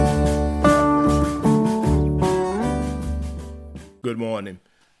good morning.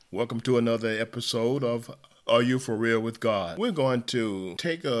 Welcome to another episode of Are You For Real With God? We're going to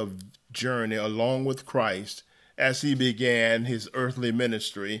take a journey along with Christ as he began his earthly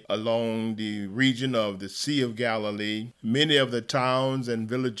ministry along the region of the Sea of Galilee. Many of the towns and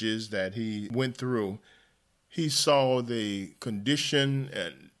villages that he went through, he saw the condition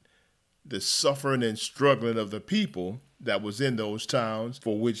and the suffering and struggling of the people that was in those towns,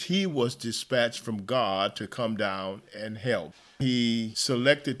 for which he was dispatched from God to come down and help. He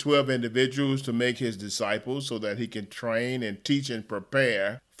selected 12 individuals to make his disciples so that he can train and teach and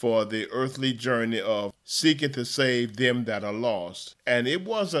prepare for the earthly journey of seeking to save them that are lost. And it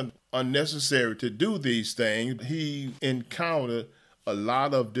wasn't unnecessary to do these things. He encountered a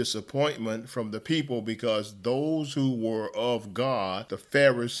lot of disappointment from the people because those who were of God, the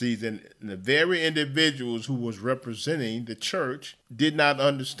Pharisees and the very individuals who was representing the church, did not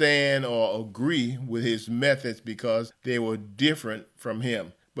understand or agree with his methods because they were different from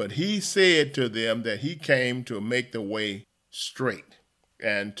him. But he said to them that he came to make the way straight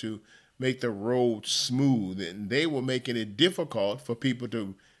and to make the road smooth. And they were making it difficult for people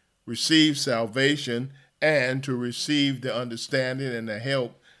to receive salvation and to receive the understanding and the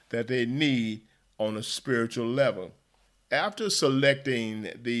help that they need on a spiritual level. After selecting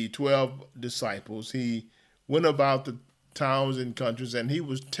the 12 disciples, he went about the towns and countries and he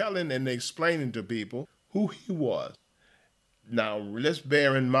was telling and explaining to people who he was. Now, let's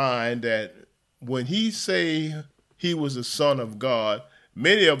bear in mind that when he say he was the Son of God,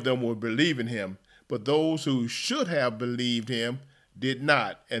 many of them were believing him, but those who should have believed him did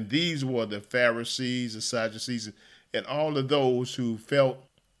not. And these were the Pharisees, the Sadducees, and all of those who felt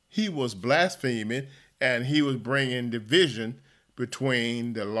he was blaspheming and he was bringing division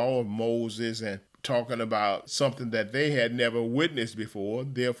between the law of Moses and talking about something that they had never witnessed before.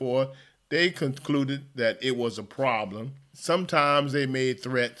 Therefore, they concluded that it was a problem. Sometimes they made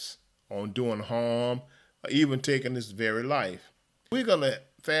threats on doing harm or even taking his very life. We're going to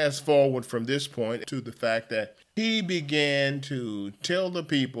fast forward from this point to the fact that he began to tell the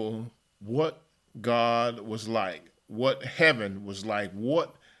people what God was like, what heaven was like,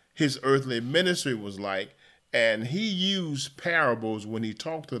 what his earthly ministry was like. And he used parables when he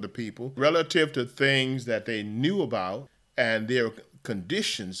talked to the people relative to things that they knew about and their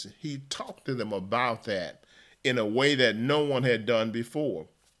conditions. He talked to them about that in a way that no one had done before.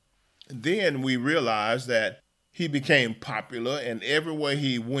 Then we realized that he became popular, and everywhere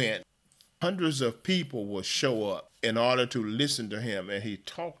he went, hundreds of people would show up in order to listen to him, and he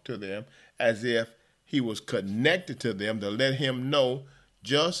talked to them as if he was connected to them to let him know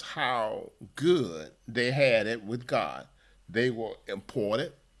just how good they had it with God. They were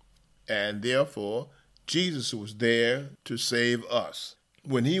important, and therefore Jesus was there to save us.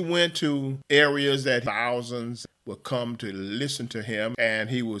 When he went to areas that thousands would come to listen to him, and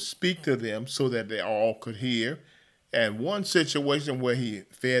he would speak to them so that they all could hear. And one situation where he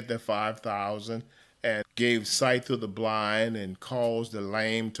fed the 5,000 and gave sight to the blind and caused the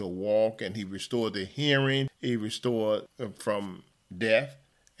lame to walk, and he restored the hearing, he restored from death.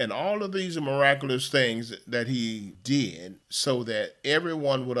 And all of these miraculous things that he did so that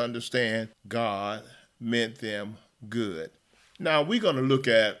everyone would understand God meant them good. Now we're going to look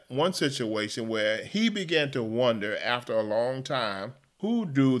at one situation where he began to wonder after a long time, who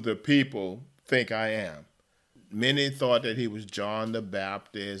do the people think I am? Many thought that he was John the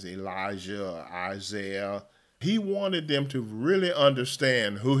Baptist, Elijah, or Isaiah. He wanted them to really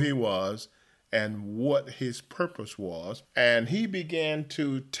understand who he was and what his purpose was. And he began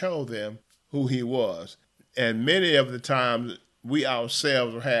to tell them who he was. And many of the times we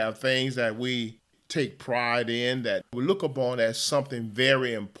ourselves have things that we take pride in that we look upon as something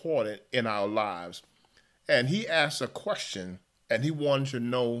very important in our lives. And he asked a question and he wanted to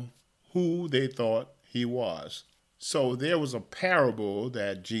know who they thought he was. So there was a parable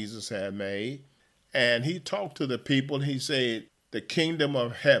that Jesus had made, and he talked to the people and he said, the kingdom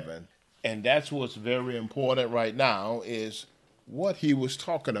of heaven. And that's what's very important right now is what he was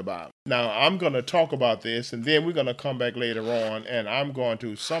talking about. Now, I'm going to talk about this, and then we're going to come back later on, and I'm going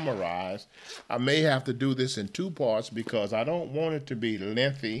to summarize. I may have to do this in two parts because I don't want it to be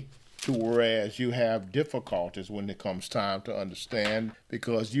lengthy to whereas you have difficulties when it comes time to understand,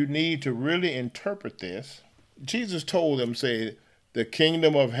 because you need to really interpret this. Jesus told them, say, the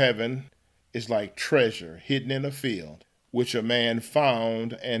kingdom of heaven is like treasure hidden in a field, which a man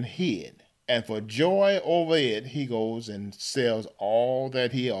found and hid. And for joy over it, he goes and sells all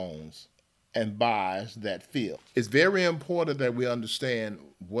that he owns and buys that field. It's very important that we understand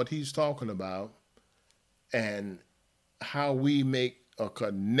what he's talking about and how we make a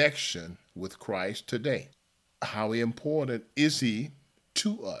connection with Christ today. how important is he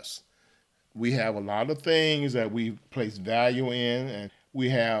to us? We have a lot of things that we place value in, and we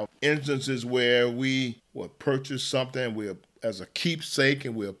have instances where we will purchase something as a keepsake,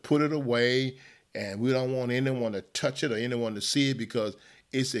 and we'll put it away, and we don't want anyone to touch it or anyone to see it because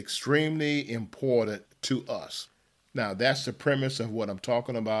it's extremely important to us. Now, that's the premise of what I'm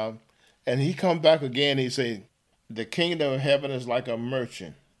talking about. And he comes back again, he says, the kingdom of heaven is like a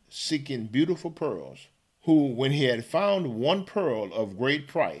merchant seeking beautiful pearls, who, when he had found one pearl of great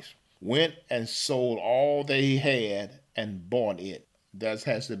price, went and sold all that he had and bought it. That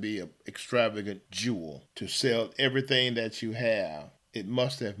has to be an extravagant jewel. To sell everything that you have, it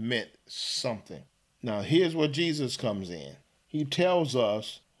must have meant something. Now, here's where Jesus comes in. He tells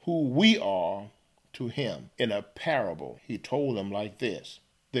us who we are to him. In a parable, he told them like this: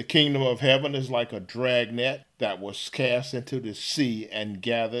 the kingdom of heaven is like a dragnet that was cast into the sea and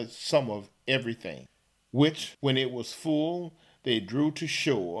gathered some of everything, which, when it was full, they drew to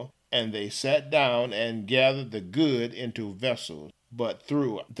shore, and they sat down and gathered the good into vessels, but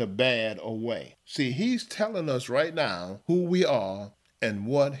threw the bad away. See, he's telling us right now who we are and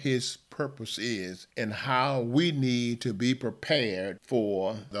what his purpose is and how we need to be prepared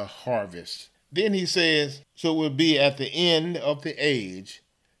for the harvest. Then he says, so it will be at the end of the age,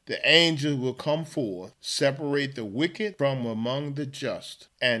 the angels will come forth, separate the wicked from among the just,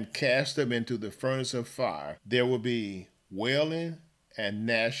 and cast them into the furnace of fire. There will be wailing and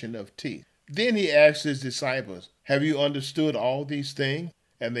gnashing of teeth. Then he asked his disciples, have you understood all these things?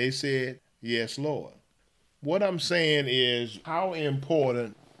 And they said, yes, Lord. What I'm saying is, how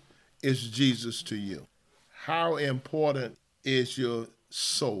important is Jesus to you? How important is your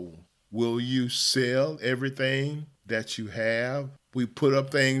soul? Will you sell everything that you have? We put up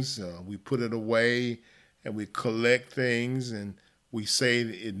things, we put it away, and we collect things, and we say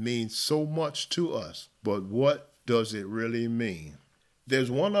it means so much to us. But what does it really mean? There's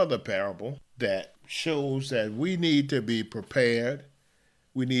one other parable that shows that we need to be prepared.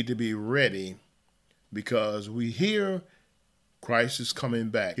 We need to be ready, because we hear Christ is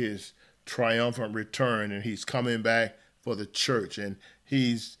coming back, his triumphant return, and he's coming back for the church, and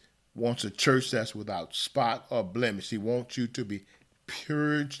he's wants a church that's without spot or blemish. He wants you to be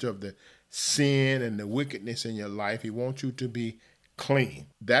purged of the sin and the wickedness in your life. He wants you to be clean.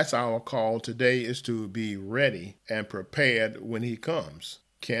 That's our call today, is to be ready and prepared when he comes.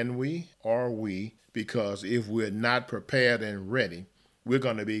 Can we? Are we? Because if we're not prepared and ready, we're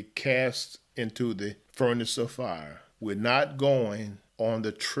going to be cast into the furnace of fire. We're not going on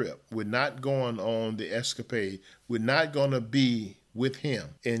the trip. We're not going on the escapade. We're not going to be with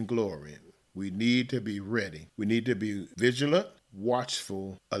him in glory. We need to be ready. We need to be vigilant,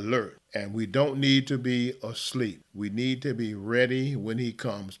 watchful, alert, and we don't need to be asleep. We need to be ready when he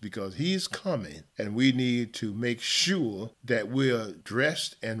comes, because he's coming, and we need to make sure that we're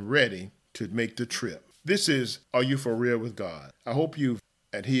dressed and ready to make the trip. This is Are You For Real With God? I hope you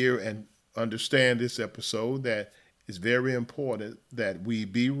adhere and understand this episode, that it's very important that we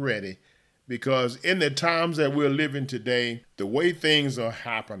be ready, because in the times that we're living today, the way things are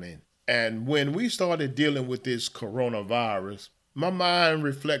happening, and when we started dealing with this coronavirus, my mind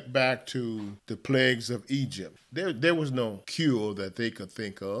reflect back to the plagues of Egypt. There was no cure that they could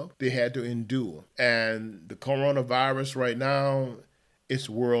think of. They had to endure. And the coronavirus right now, it's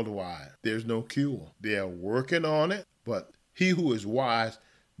worldwide. There's no cure. They are working on it, but he who is wise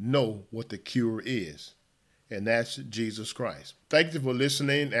know what the cure is, and that's Jesus Christ. Thank you for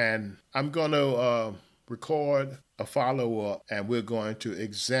listening, and I'm going to record a follow-up, and we're going to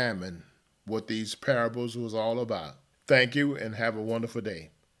examine what these parables was all about. Thank you, and have a wonderful day.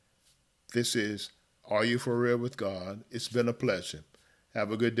 This is Are You For Real With God? It's been a pleasure.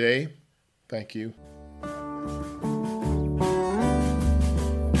 Have a good day. Thank you.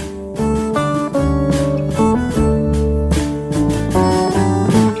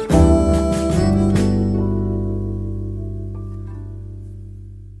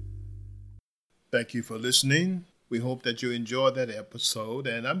 Thank you for listening. We hope that you enjoyed that episode,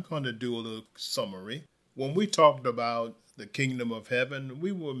 and I'm going to do a little summary. When we talked about the kingdom of heaven,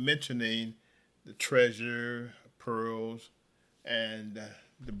 we were mentioning the treasure, pearls, and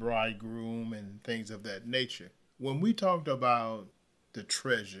the bridegroom and things of that nature. When we talked about the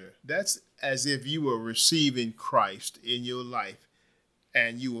treasure, that's as if you were receiving Christ in your life,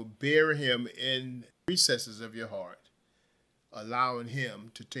 and you will bury him in recesses of your heart, allowing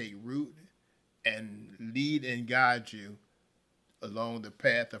him to take root and lead and guide you along the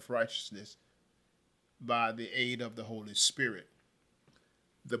path of righteousness by the aid of the Holy Spirit.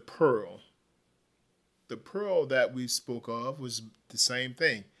 The pearl that we spoke of was the same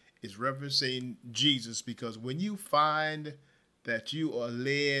thing. is referencing Jesus, because when you find that you are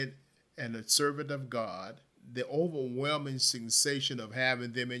led and a servant of God, the overwhelming sensation of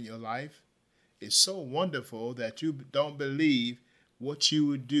having them in your life is so wonderful that you don't believe what you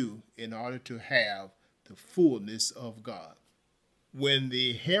would do in order to have the fullness of God. When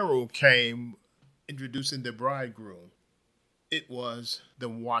the herald came introducing the bridegroom, it was the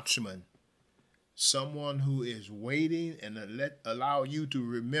watchman, someone who is waiting and allow you to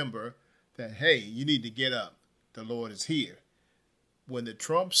remember that, hey, you need to get up. The Lord is here. When the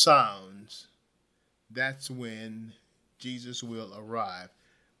trump sounds, that's when Jesus will arrive.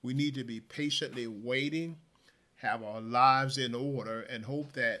 We need to be patiently waiting, have our lives in order, and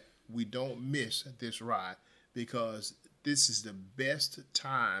hope that we don't miss this ride, because this is the best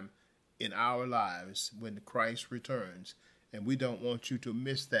time in our lives when Christ returns, and we don't want you to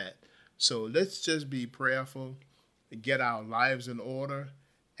miss that. So let's just be prayerful, get our lives in order,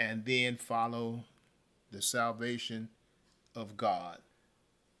 and then follow the salvation of God.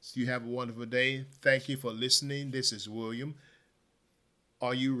 So you have a wonderful day. Thank you for listening. This is William.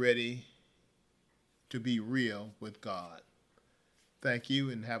 Are you ready to be real with God? Thank you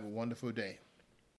and have a wonderful day.